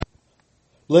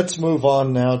Let's move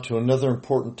on now to another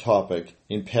important topic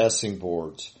in passing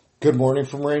boards. Good morning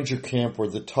from Ranger Camp, where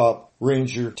the top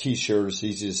Ranger t-shirt is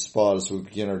easy to spot as we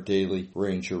begin our daily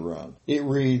Ranger run. It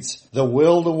reads, "The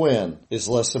will to win is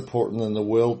less important than the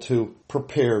will to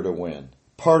prepare to win."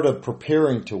 Part of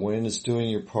preparing to win is doing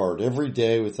your part every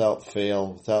day without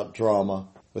fail, without drama,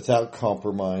 without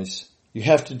compromise. You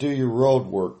have to do your road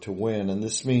work to win, and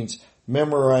this means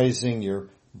memorizing your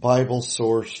Bible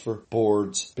source for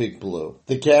boards, Big Blue.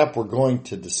 The gap we're going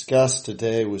to discuss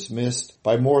today was missed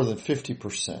by more than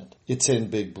 50%. It's in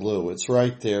Big Blue. It's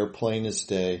right there, plain as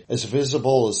day, as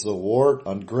visible as the wart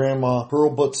on Grandma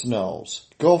Hurlbut's nose.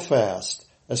 Go fast,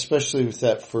 especially with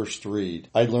that first read.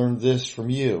 I learned this from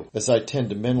you, as I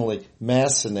tend to mentally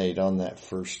machinate on that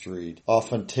first read,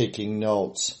 often taking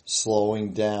notes,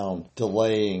 slowing down,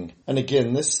 delaying. And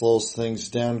again, this slows things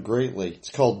down greatly. It's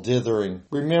called dithering.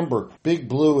 Remember, Big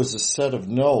Blue is a set of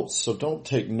notes, so don't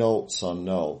take notes on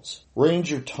notes.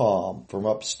 Ranger Tom from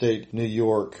upstate New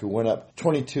York, who went up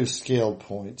 22 scale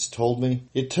points, told me,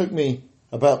 "It took me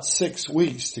about 6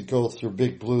 weeks to go through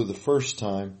Big Blue the first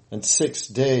time, and 6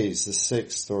 days the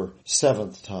 6th or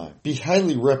 7th time." Be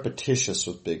highly repetitious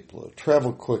with Big Blue.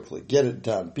 Travel quickly. Get it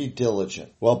done. Be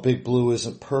diligent. While Big Blue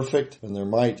isn't perfect, and there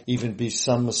might even be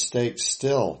some mistakes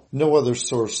still, no other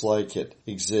source like it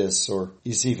exists or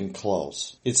is even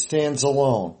close. It stands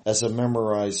alone as a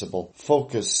memorizable,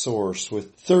 focused source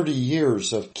with 30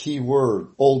 years of keyword,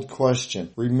 old question,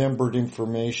 remembered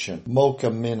information, Mocha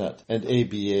Minute, and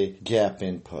ABA gap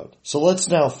input. So let's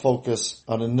now focus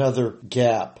on another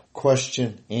gap: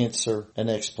 question, answer, and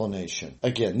explanation.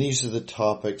 Again, these are the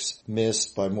topics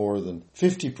missed by more than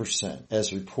 50%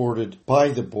 as reported by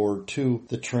the board to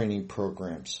the training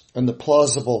programs. And the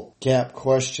plausible gap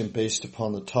question based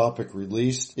upon the topic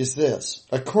released is this.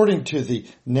 According to the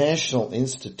National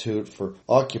Institute for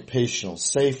Occupational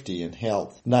Safety and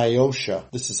Health, NIOSHA,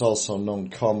 this is also known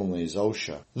commonly as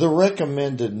OSHA, the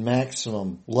recommended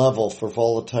maximum level for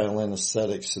volatile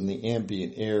anesthetics in the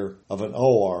ambient air of an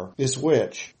OR is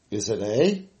which? Is it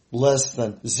A, less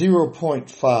than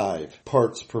 0.5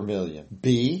 parts per million?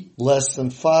 B, less than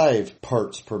 5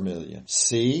 parts per million?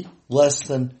 C, less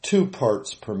than 2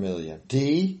 parts per million?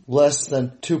 D, less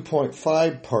than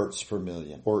 2.5 parts per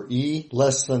million? Or E,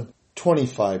 less than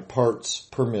 25 parts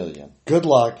per million? Good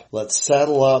luck. Let's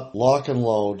saddle up, lock and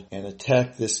load, and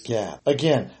attack this gap.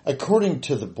 Again, according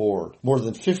to the board, more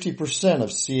than 50%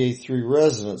 of CA3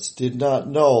 residents did not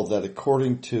know that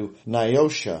according to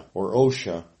NIOSHA or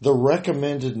OSHA, the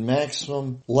recommended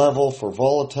maximum level for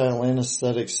volatile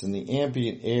anesthetics in the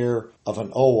ambient air of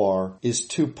an OR is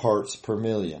 2 parts per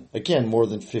million. Again, more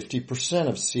than 50%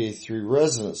 of CA3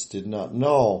 residents did not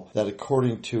know that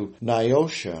according to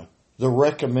NIOSHA, the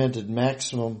recommended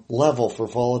maximum level for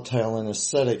volatile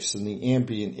anesthetics in the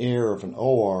ambient air of an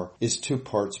OR is 2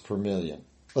 parts per million.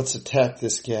 Let's attack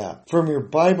this gap. From your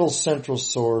Bible Central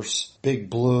source, Big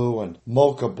Blue and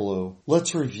Mocha Blue,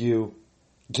 let's review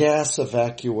gas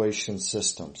evacuation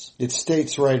systems. It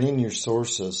states right in your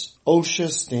sources,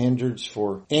 OSHA standards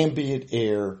for ambient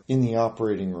air in the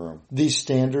operating room. These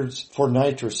standards for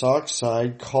nitrous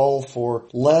oxide call for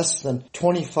less than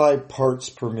 25 parts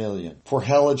per million. For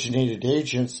halogenated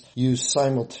agents used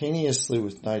simultaneously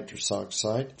with nitrous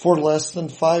oxide, for less than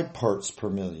 5 parts per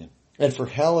million. And for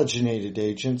halogenated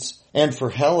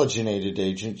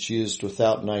agents used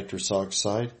without nitrous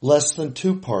oxide, less than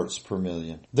 2 parts per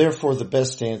million. Therefore, the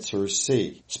best answer is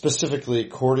C. Specifically,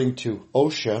 according to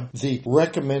OSHA, the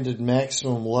recommended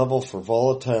maximum level for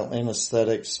volatile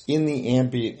anesthetics in the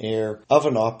ambient air of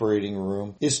an operating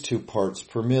room is 2 parts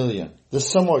per million. The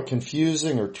somewhat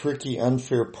confusing or tricky,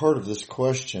 unfair part of this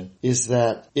question is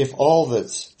that if all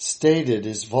that's stated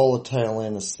is volatile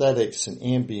anesthetics in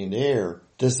ambient air,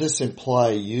 does this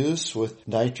imply use with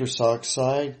nitrous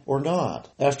oxide or not?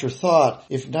 After thought,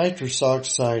 if nitrous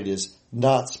oxide is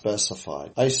not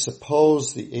specified, I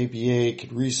suppose the ABA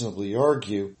could reasonably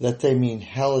argue that they mean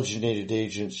halogenated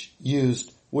agents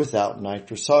used without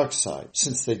nitrous oxide,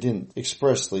 since they didn't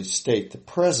expressly state the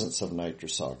presence of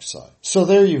nitrous oxide. So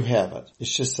there you have it.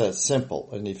 It's just that simple.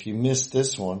 And if you missed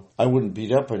this one, I wouldn't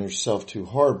beat up on yourself too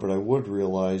hard, but I would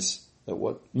realize that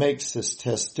what makes this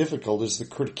test difficult is the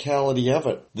criticality of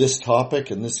it. This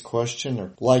topic and this question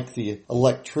are like the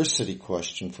electricity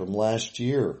question from last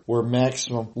year, where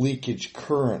maximum leakage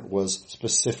current was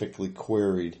specifically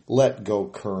queried. Let-go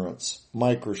currents,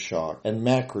 microshock, and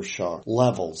macroshock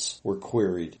levels were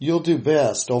queried. You'll do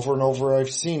best. Over and over I've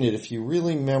seen it if you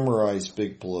really memorize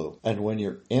Big Blue. And when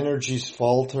your energies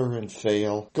falter and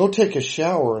fail, go take a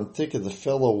shower and think of the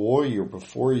fellow warrior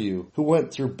before you who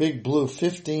went through Big Blue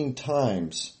 15 times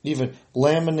times, even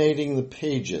laminating the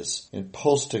pages and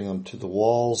posting them to the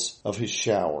walls of his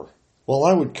shower. Well,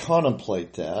 I would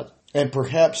contemplate that and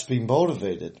perhaps be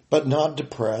motivated, but not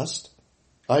depressed.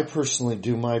 I personally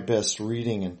do my best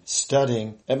reading and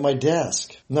studying at my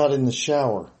desk, not in the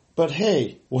shower. But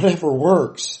hey, whatever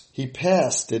works. He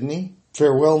passed, didn't he?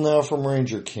 Farewell now from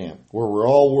Ranger Camp, where we're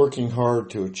all working hard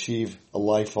to achieve a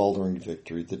life-altering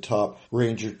victory. The top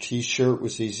Ranger t-shirt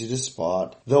was easy to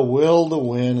spot. The will to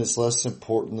win is less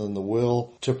important than the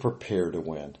will to prepare to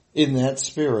win. In that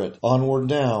spirit, onward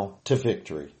now to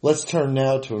victory. Let's turn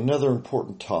now to another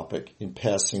important topic in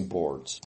passing boards.